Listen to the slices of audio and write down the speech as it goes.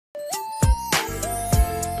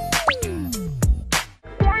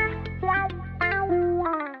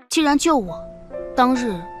既然救我，当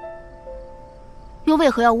日又为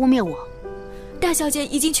何要污蔑我？大小姐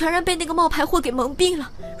已经全然被那个冒牌货给蒙蔽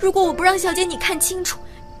了。如果我不让小姐你看清楚，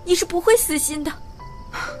你是不会死心的。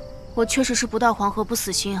我确实是不到黄河不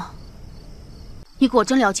死心啊！你果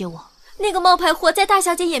真了解我。那个冒牌货在大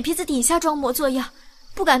小姐眼皮子底下装模作样，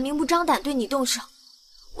不敢明目张胆对你动手。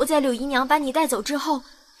我在柳姨娘把你带走之后，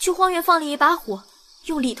去荒原放了一把火，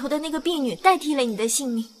用里头的那个婢女代替了你的性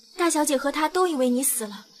命。大小姐和她都以为你死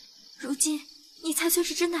了，如今你才算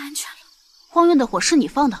是真的安全了。荒原的火是你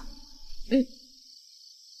放的？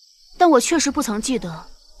但我确实不曾记得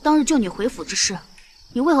当日救你回府之事，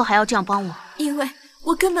你为何还要这样帮我？因为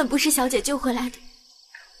我根本不是小姐救回来的。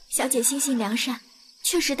小姐心性良善，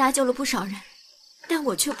确实搭救了不少人，但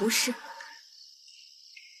我却不是。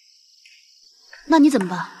那你怎么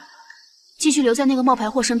办？继续留在那个冒牌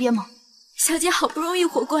货身边吗？小姐好不容易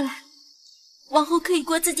活过来，往后可以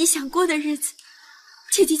过自己想过的日子，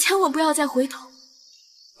切记千万不要再回头。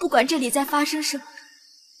不管这里再发生什么，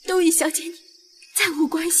都与小姐你再无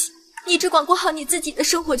关系。你只管过好你自己的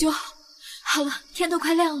生活就好。好了，天都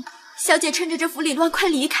快亮了，小姐趁着这府里乱，快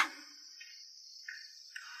离开。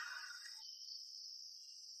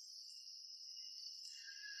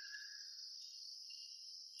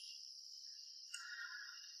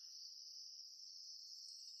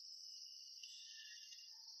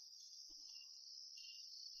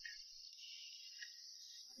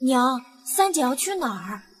娘，三姐要去哪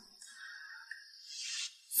儿？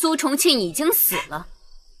苏重庆已经死了，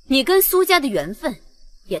你跟苏家的缘分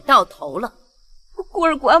也到头了。我孤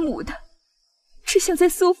儿寡母的，只想在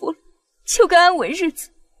苏府求个安稳日子，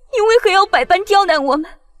你为何要百般刁难我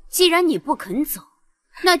们？既然你不肯走，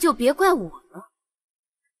那就别怪我了。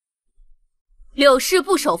柳氏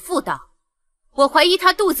不守妇道，我怀疑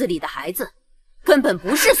她肚子里的孩子根本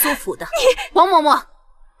不是苏府的。王嬷嬷，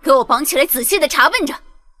给我绑起来，仔细的查问着。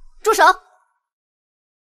住手！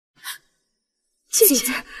姐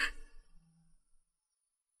姐，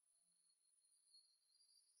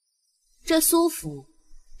这苏府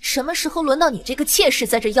什么时候轮到你这个妾室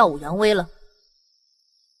在这耀武扬威了？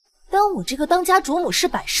当我这个当家主母是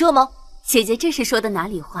摆设吗？姐姐这是说的哪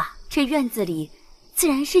里话？这院子里自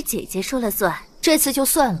然是姐姐说了算。这次就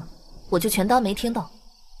算了，我就全当没听到。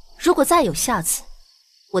如果再有下次，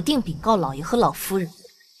我定禀告老爷和老夫人。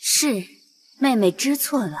是，妹妹知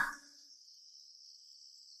错了。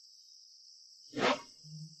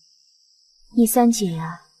你三姐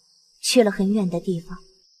啊，去了很远的地方。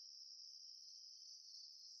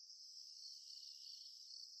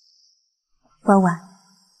婉婉，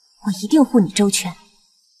我一定护你周全。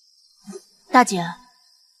大姐，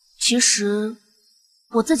其实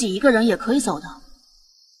我自己一个人也可以走的。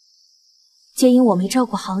皆因我没照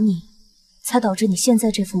顾好你，才导致你现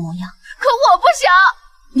在这副模样。可我不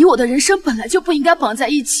想，你我的人生本来就不应该绑在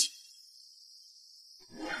一起。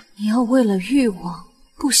你要为了欲望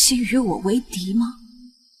不惜与我为敌吗？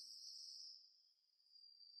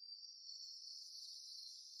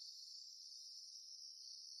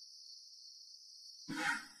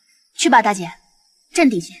去吧，大姐，镇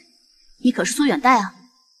定些，你可是苏远黛啊。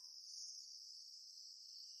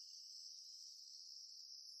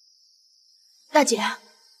大姐，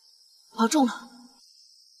保重了。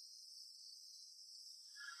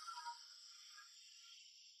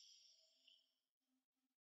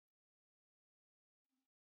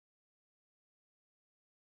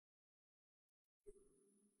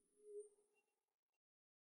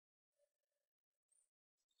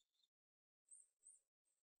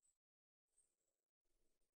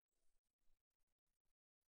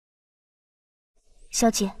小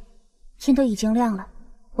姐，天都已经亮了，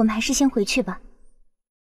我们还是先回去吧。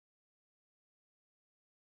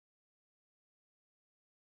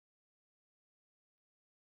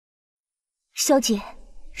小姐，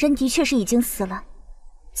人的确是已经死了，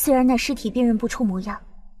虽然那尸体辨认不出模样，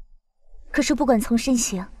可是不管从身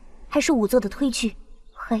形还是仵作的推具，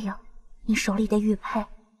还有你手里的玉佩，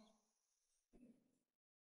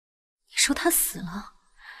你说他死了？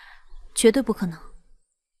绝对不可能。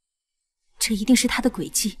这一定是他的诡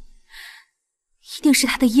计，一定是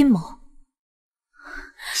他的阴谋。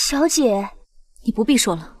小姐，你不必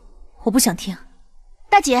说了，我不想听。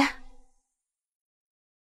大姐，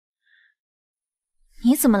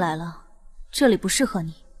你怎么来了？这里不适合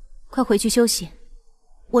你，快回去休息。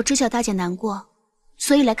我知晓大姐难过，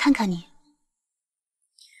所以来看看你。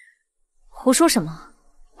胡说什么？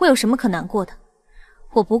我有什么可难过的？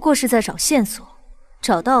我不过是在找线索，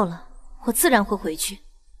找到了，我自然会回去。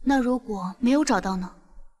那如果没有找到呢？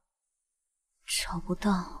找不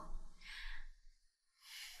到，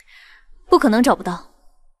不可能找不到。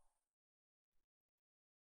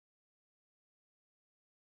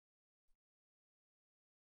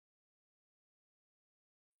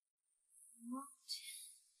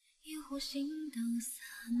哎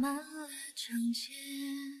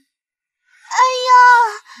呀，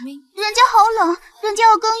人家好冷，人家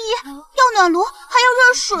要更衣，要暖炉，还要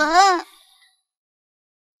热水。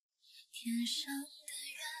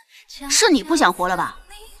是你不想活了吧？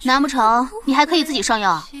难不成你还可以自己上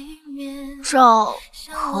药啊？赵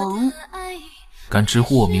鹏，敢直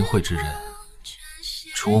呼我名讳之人，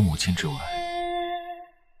除我母亲之外，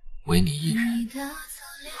唯你一人。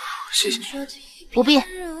谢谢你。不必。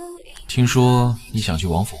听说你想去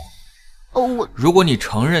王府？如果你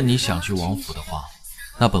承认你想去王府的话，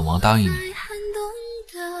那本王答应你。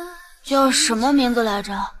叫什么名字来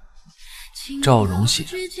着？赵荣显。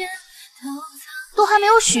都还没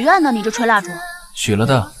有许愿呢，你这吹蜡烛。许了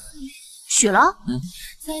的。许了？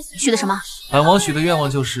许的什么？本王许的愿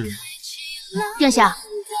望就是……殿下，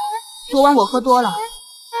昨晚我喝多了，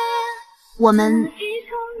我们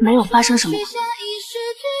没有发生什么。你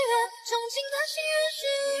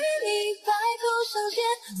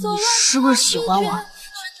是不是喜欢我？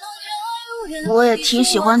我也挺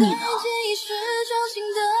喜欢你的。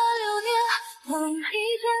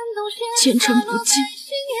前尘不计，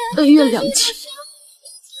恩怨两清。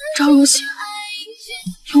赵荣显，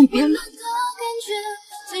永别了。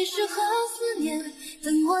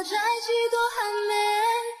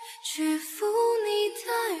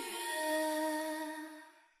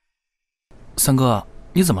三哥，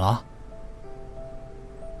你怎么了？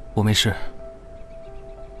我没事。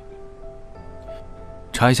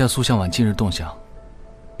查一下苏向晚近日动向，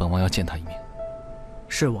本王要见他一面。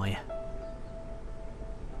是王爷。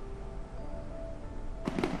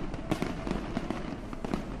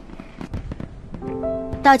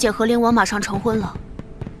大姐和灵王马上成婚了，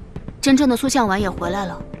真正的苏向晚也回来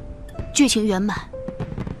了，剧情圆满。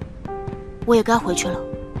我也该回去了，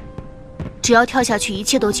只要跳下去，一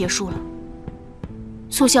切都结束了。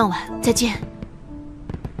苏向晚，再见。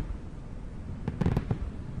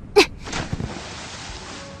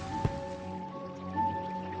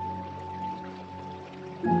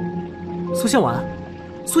苏向晚，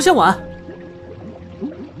苏向晚，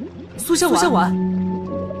苏向晚，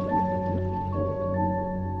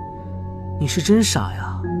你是真傻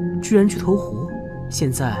呀，居然去投湖！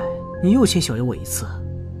现在你又先小瞧我一次。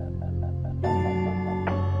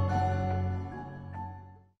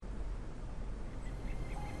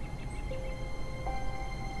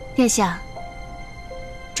殿下，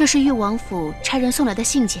这是誉王府差人送来的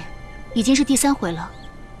信件，已经是第3回了。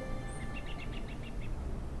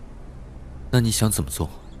那你想怎么做？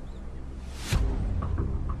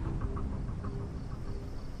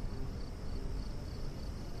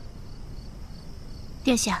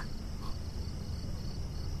殿下，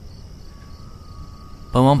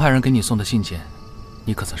本王派人给你送的信件，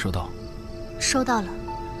你可曾收到？收到了。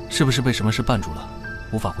是不是被什么事绊住了，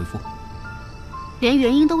无法回复？连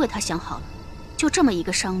原因都为他想好了，就这么一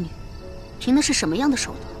个商女，凭的是什么样的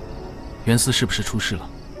手段？袁思是不是出事了？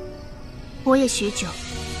我也许久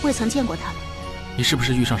未曾见过他了。你是不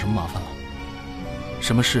是遇上什么麻烦了？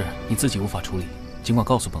什么事你自己无法处理，尽管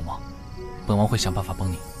告诉本王，本王会想办法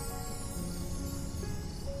帮你。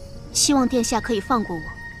希望殿下可以放过我，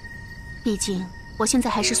毕竟我现在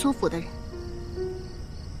还是苏府的人。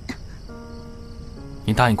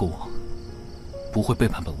你答应过我，不会背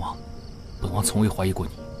叛本王，本王从未怀疑过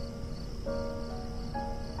你。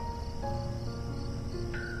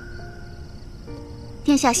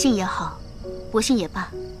殿下信也好，不信也罢，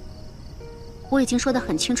我已经说得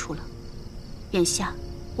很清楚了。眼下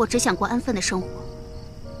我只想过安分的生活，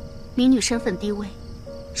民女身份低微，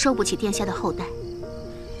收不起殿下的后代。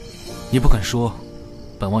你不肯说，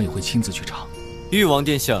本王也会亲自去查。誉王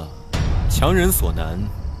殿下，强人所难，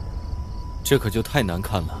这可就太难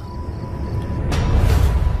看了。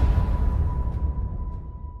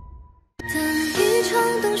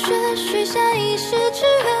许下一世之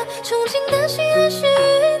愿，憧憬的心愿是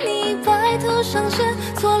与你白头上线，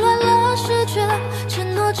错乱了视觉，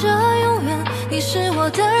承诺着永远。你是我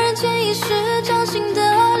的人间，已是掌心的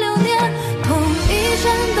流年。同一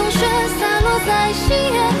阵冬雪洒落在心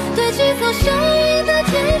野，堆积走相遇的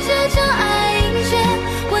天阶，将爱